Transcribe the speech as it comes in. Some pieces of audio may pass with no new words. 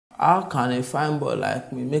how can a fine boy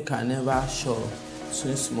like me make I never sure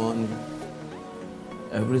since morning?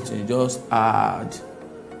 Everything just hard.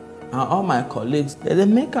 And all my colleagues, they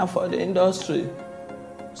make am for the industry.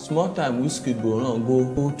 Small time Wizkid go run,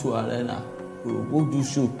 go to arena, go do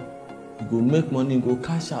show. You go make money, go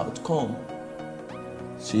cash out, come.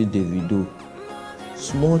 See DAVIdo.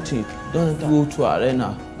 Small thing, don't go to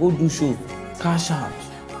arena, go do show, cash out.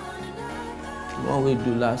 The one we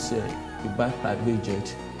do last year, you buy private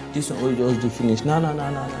jet. This one we just do finish. Nah.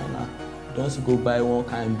 Don't go buy one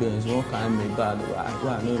kind Benz, one kind Maybach.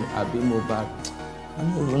 I know I be more bad. I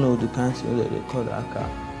don't even know the kind of that they call that car.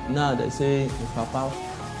 Now they say if Papa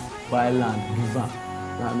buy land, give am.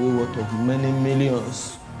 Now we worth of many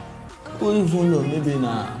millions. Who even know maybe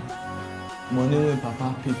now money when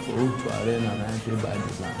Papa pick for O2 Arena and pay by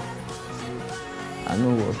the land. I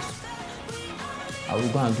know what. I will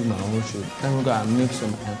go and do my own show. Let me go and make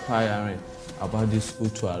some inquiry about this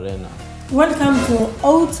O2 Arena. Welcome to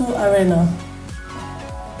O2 Arena.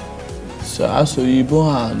 So you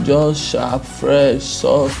born just sharp, fresh,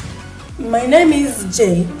 soft. My name is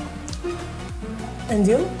Jay. And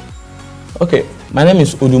you? Okay, my name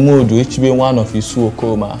is Odumodu, which be one of Isu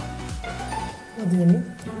Okoma. What do you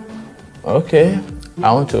mean? Okay,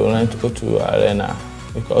 I want to rent O2 Arena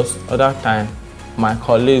because other time my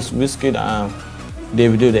colleagues Wizkid and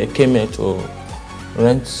DAVIdo, they came here to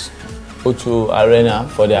rent O2 Arena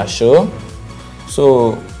for their show.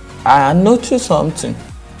 So I noticed something.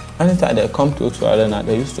 Anytime they come to O2 Arena,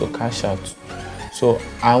 they used to cash out. So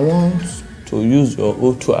I want to use your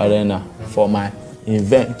O2 Arena for my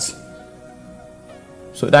event.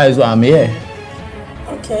 So that is why I'm here.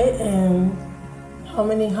 Okay, how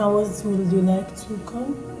many hours would you like to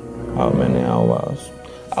come? How many hours?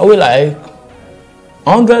 I will like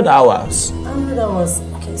 100 hours. 100 hours.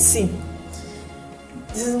 Okay, see.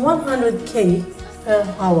 This is 100K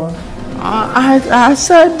per hour. I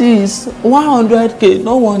said this 100K.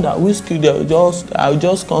 No wonder Wizkid I'll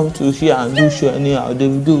just come to here and do show anyhow.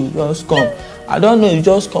 DAVIdo just come. I don't know. You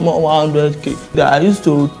just come on 100K. I used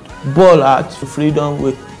to ball at Freedom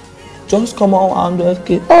Way. Just come on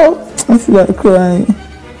 100K. Oh, I feel like crying.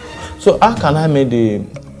 So how can I make the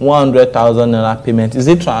 100,000 naira payment? Is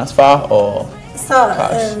it transfer or Sir,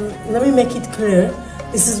 cash? let me make it clear.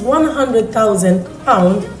 This is 100,000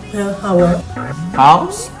 pounds per hour.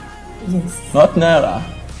 Pounds? Yes. Not naira.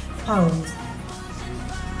 Pounds.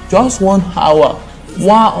 Just 1 hour.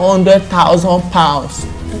 100,000 pounds.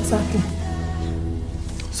 Exactly.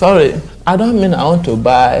 Sorry, I don't mean I want to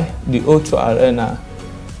buy the O2 Arena.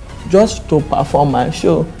 Just to perform my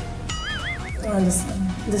show. I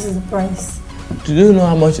understand. This is the price. Do you know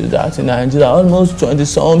how much is that in Nigeria? Almost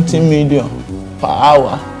 20-something million per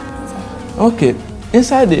hour. Okay,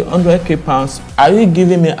 inside the 100K pounds, are you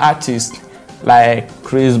giving me artists like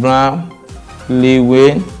Chris Brown, Lil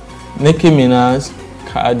Wayne, Nicki Minaj,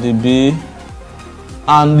 Cardi B,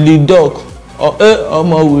 and Lil Duck? Or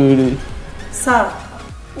Omawiri? Sir,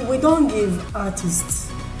 we don't give artists.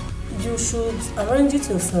 You should arrange it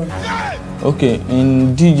yourself. Okay,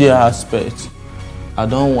 in DJ aspect, I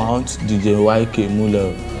don't want DJ YK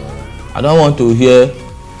Muller. I don't want to hear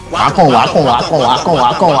wakon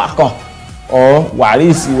or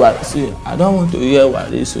warisi. I don't want to hear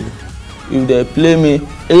warisi. If they play me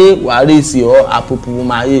warisi or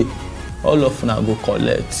apupumaye, all of them go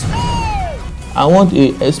collect. I want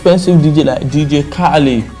a expensive DJ like DJ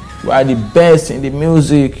Khaled, who are the best in the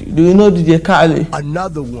music. Do you know DJ Khaled?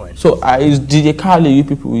 Another one. So is DJ Khaled you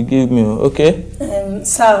people will give me, okay?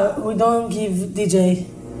 Sir, we don't give DJ.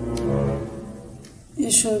 You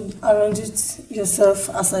should arrange it yourself,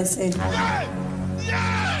 as I said.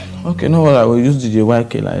 Okay, no worry, I will use DJ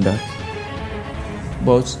YK like that.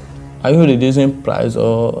 But are you reducing price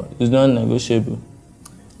or is not negotiable?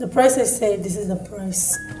 The price I said, this is the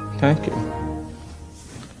price. Thank you.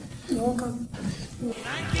 You're welcome.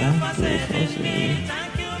 Thank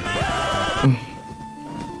you.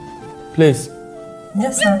 Please.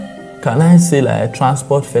 Yes, sir. Can I say like a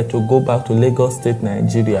transport fare to go back to Lagos State,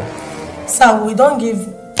 Nigeria? Sir, we don't give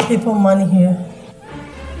people money here.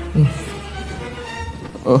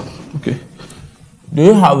 Oh, okay. Do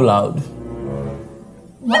you have loud?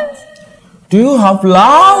 What? Do you have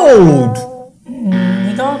loud?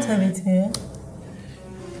 We don't have it here.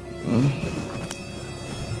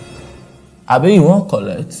 Abi, you won't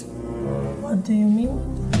collect? What do you mean?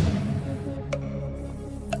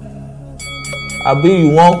 Abi, you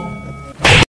won't